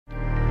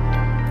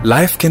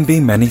Life can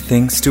be many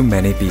things to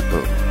many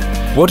people.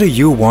 What do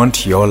you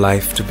want your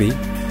life to be?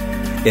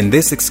 In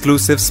this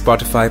exclusive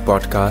Spotify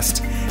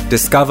podcast,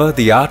 discover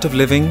the art of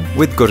living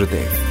with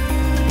Gurudev.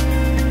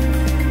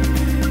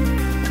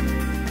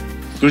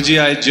 Guruji,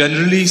 I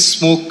generally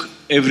smoke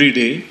every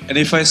day, and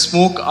if I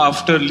smoke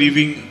after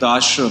leaving the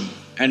ashram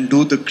and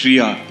do the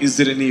kriya, is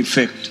there any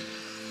effect?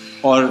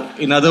 Or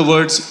in other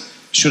words,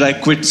 should I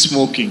quit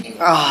smoking?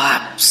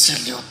 Oh,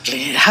 absolutely.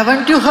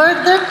 Haven't you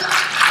heard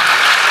that?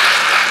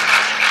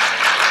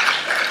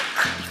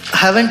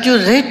 Haven't you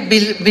read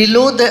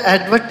below the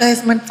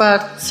advertisement for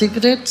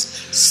cigarettes?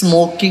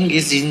 Smoking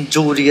is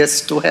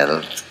injurious to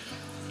health.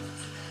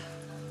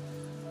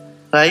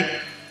 Right?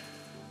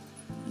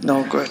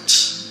 No good.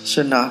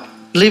 Should not.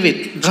 Leave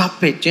it.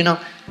 Drop it.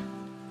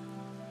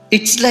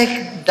 It's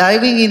like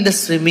diving in the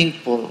swimming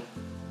pool.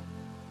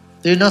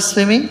 Do you know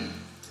swimming?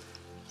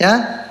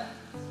 Yeah?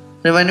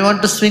 When you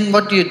want to swim,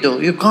 what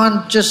do? You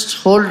can't just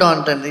hold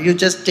on to it. You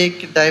just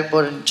take a dive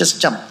board and just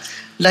jump.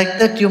 Like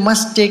that, you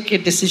must take a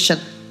decision.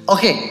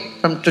 Okay,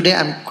 from today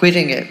I'm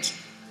quitting it.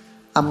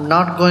 I'm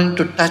not going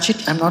to touch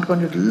it. I'm not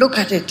going to look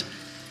at it.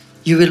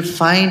 You will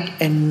find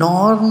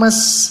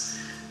enormous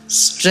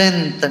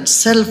strength and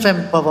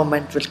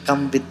self-empowerment will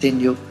come within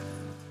you.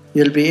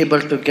 You'll be able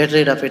to get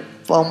rid of it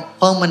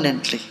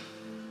permanently.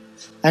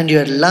 And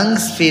your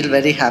lungs feel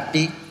very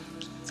happy.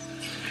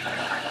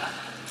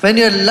 When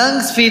your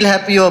lungs feel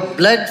happy, your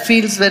blood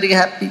feels very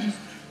happy.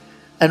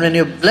 And when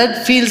your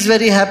blood feels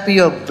very happy,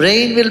 your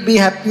brain will be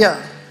happier.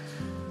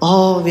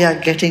 Oh, we are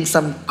getting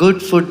some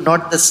good food,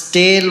 not the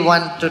stale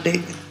one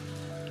today.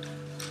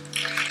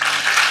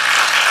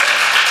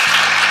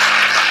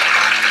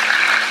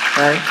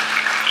 Right?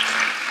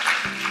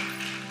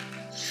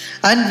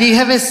 And we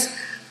have a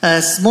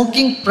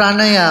smoking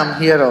pranayam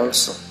here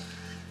also.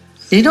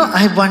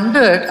 I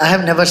wondered, I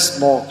have never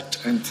smoked,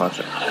 but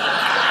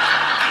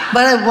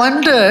I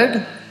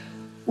wondered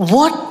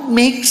what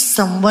makes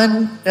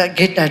someone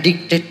get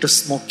addicted to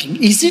smoking.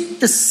 Is it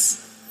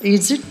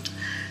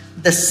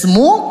the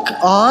smoke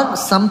or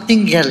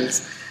something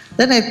else?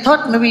 Then I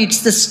thought maybe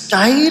it's the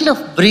style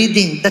of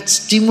breathing that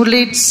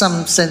stimulates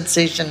some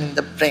sensation in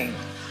the brain.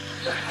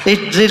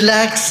 It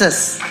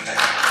relaxes.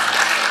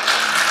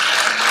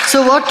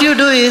 So what you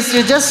do is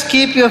you just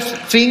keep your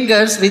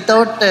fingers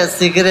without a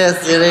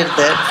cigarette right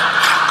there,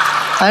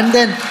 and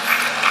then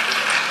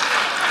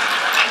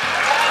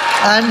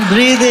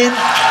breathe in.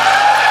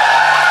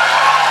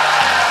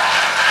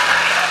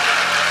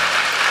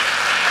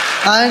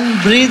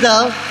 And breathe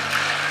out.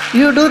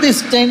 You do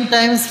this 10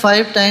 times,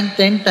 5 times,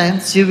 10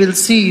 times, you will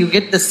see you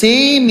get the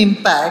same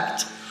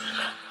impact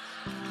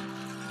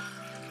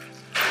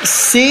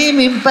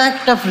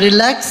of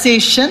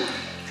relaxation,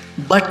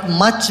 but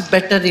much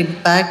better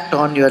impact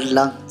on your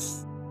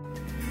lungs.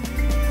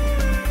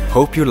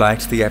 Hope you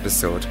liked the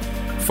episode.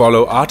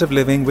 Follow Art of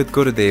Living with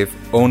Gurudev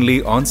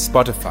only on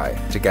Spotify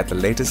to get the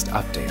latest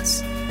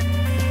updates.